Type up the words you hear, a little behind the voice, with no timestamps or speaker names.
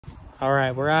All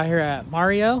right, we're out here at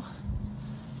Mario.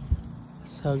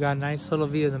 So got a nice little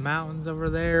view of the mountains over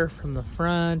there from the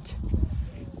front.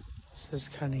 This is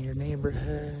kind of your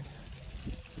neighborhood.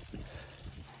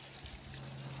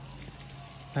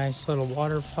 Nice little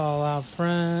waterfall out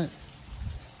front.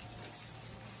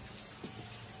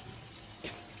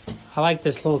 I like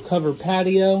this little covered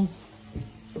patio.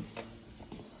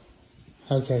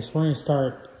 Okay, so we're gonna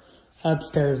start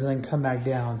upstairs and then come back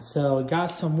down. So it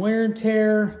got some wear and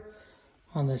tear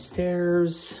on the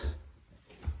stairs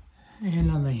and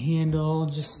on the handle,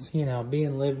 just, you know,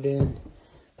 being lived in.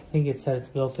 I think it said it's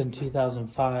built in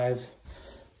 2005.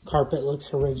 Carpet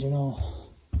looks original.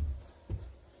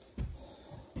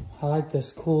 I like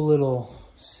this cool little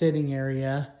sitting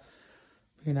area.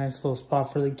 Be a nice little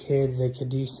spot for the kids. They could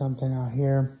do something out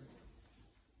here.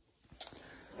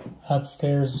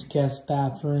 Upstairs, guest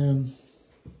bathroom.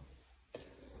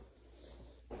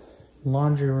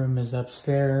 Laundry room is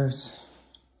upstairs.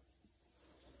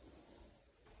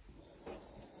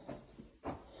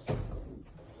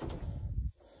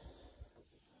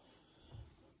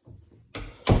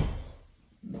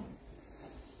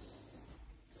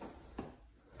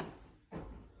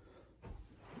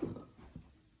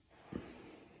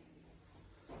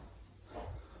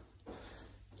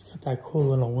 Got that cool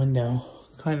little window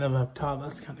kind of up top.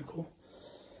 That's kind of cool.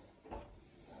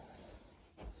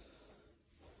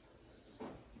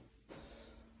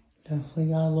 Definitely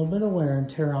got a little bit of wear and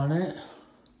tear on it.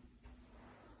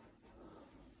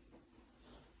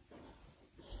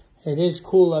 It is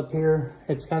cool up here.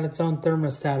 It's got its own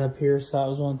thermostat up here, so that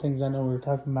was one of the things I know we were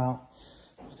talking about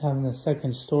with having the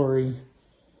second story.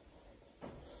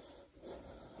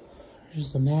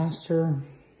 There's the master.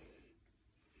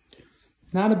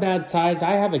 Not a bad size.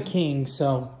 I have a king,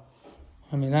 so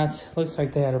I mean looks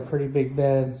like they had a pretty big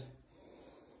bed.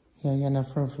 Yeah, you got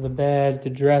enough room for the bed, the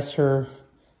dresser.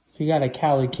 If you got a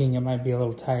Cali king, it might be a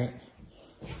little tight.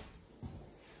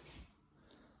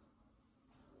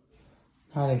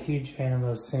 Not a huge fan of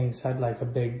those sinks. I'd like a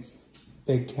big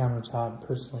countertop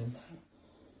personally.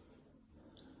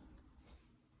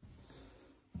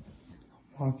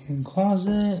 Walk-in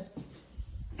closet.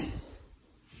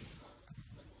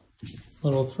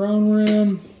 Little throne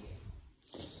room.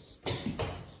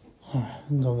 All right,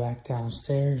 we can go back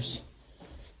downstairs.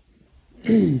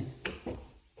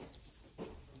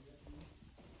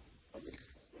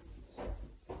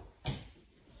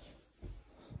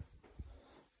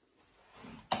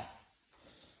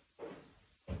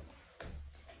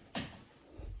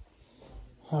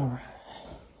 All right.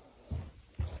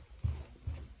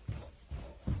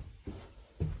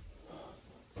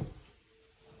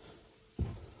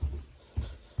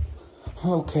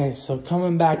 Okay, so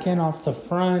coming back in off the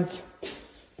front,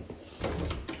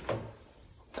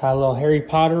 got a little Harry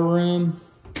Potter room.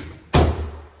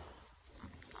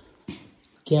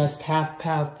 Guest half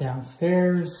path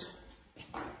downstairs.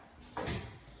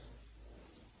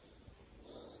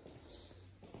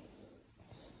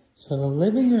 So the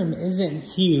living room isn't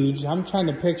huge. I'm trying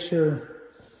to picture,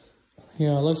 you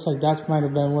know, it looks like that might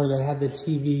have been where they had the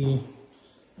TV.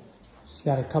 It's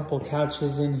got a couple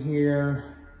couches in here.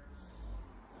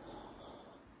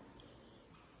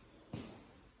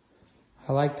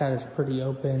 I like that it's pretty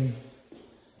open.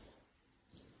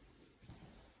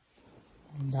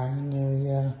 Dining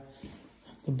area,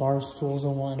 the bar stools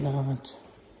and whatnot.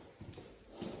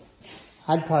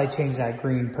 I'd probably change that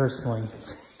green personally.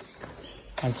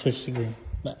 I'd switch to green,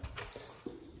 but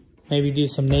maybe do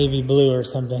some navy blue or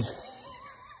something.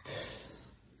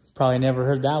 Probably never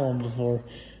heard that one before.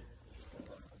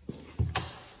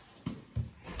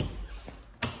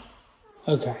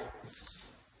 Okay.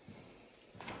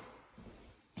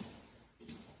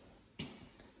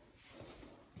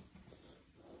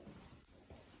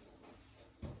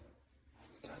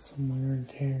 Got some wear and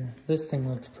tear. This thing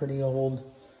looks pretty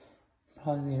old.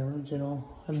 Probably the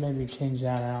original. I'd maybe change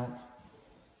that out.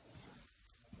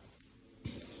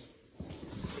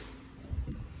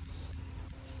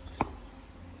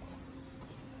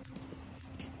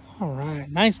 All right,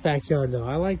 nice backyard though.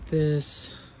 I like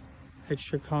this.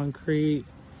 Extra concrete.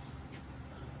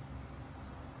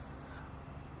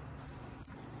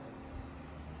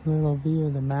 Little view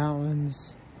of the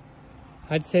mountains.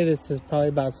 I'd say this is probably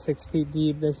about 6 feet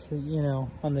deep. This is, you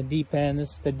know, on the deep end.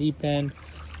 This is the deep end.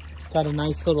 It's got a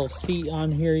nice little seat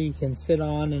on here you can sit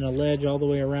on and a ledge all the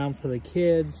way around for the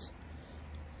kids.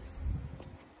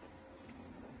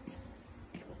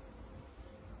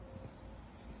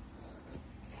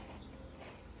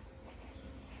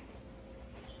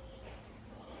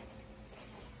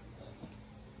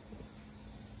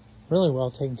 Really well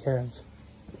taken care of.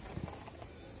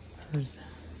 There's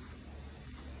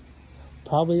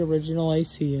probably original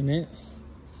AC unit.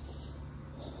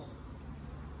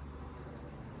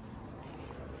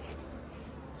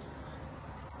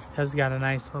 Has got a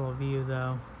nice little view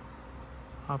though,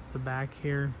 off the back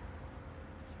here.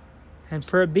 And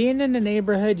for it being in the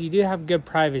neighborhood, you do have good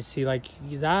privacy. Like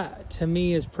that to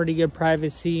me is pretty good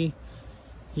privacy.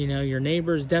 You know, your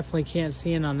neighbors definitely can't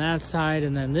see in on that side,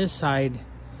 and then this side,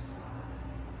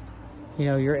 you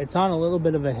know, it's on a little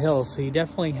bit of a hill, so you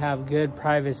definitely have good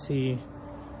privacy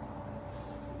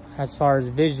as far as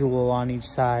visual on each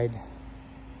side,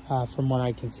 from what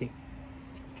I can see.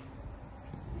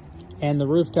 And the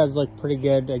roof does look pretty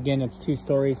good. Again, it's 2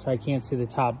 stories, so I can't see the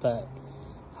top, but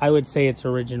I would say it's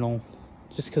original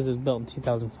just because it was built in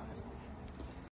 2005.